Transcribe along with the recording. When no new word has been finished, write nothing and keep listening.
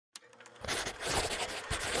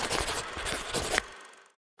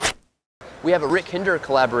we have a Rick Hinder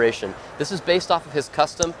collaboration. This is based off of his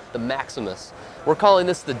custom, the Maximus. We're calling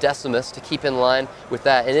this the Decimus to keep in line with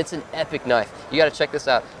that, and it's an epic knife. You gotta check this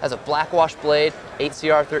out. It has a blackwash blade,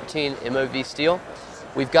 8CR13 MOV steel.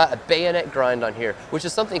 We've got a bayonet grind on here, which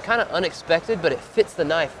is something kind of unexpected, but it fits the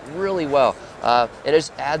knife really well. And it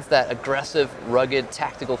just adds that aggressive, rugged,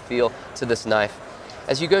 tactical feel to this knife.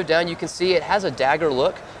 As you go down, you can see it has a dagger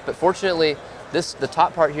look, but fortunately, the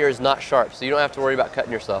top part here is not sharp, so you don't have to worry about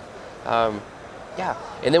cutting yourself. Yeah,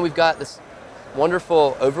 and then we've got this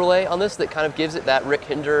wonderful overlay on this that kind of gives it that Rick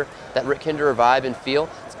Hinder vibe and feel.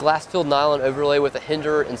 It's glass-filled nylon overlay with a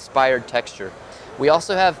Hinder-inspired texture. We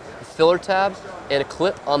also have a filler tab and a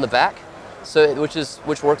clip on the back,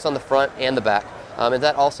 which works on the front and the back, and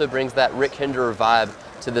that also brings that Rick Hinder vibe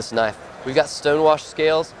to this knife. We've got stonewash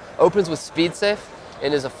scales, opens with speed safe,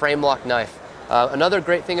 and is a frame lock knife. Another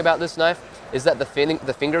great thing about this knife is that the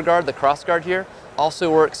finger guard, the cross guard here,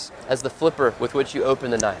 also works as the flipper with which you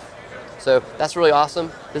open the knife. So that's really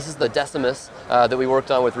awesome. This is the Decimus that we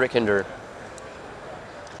worked on with Rick Hinder.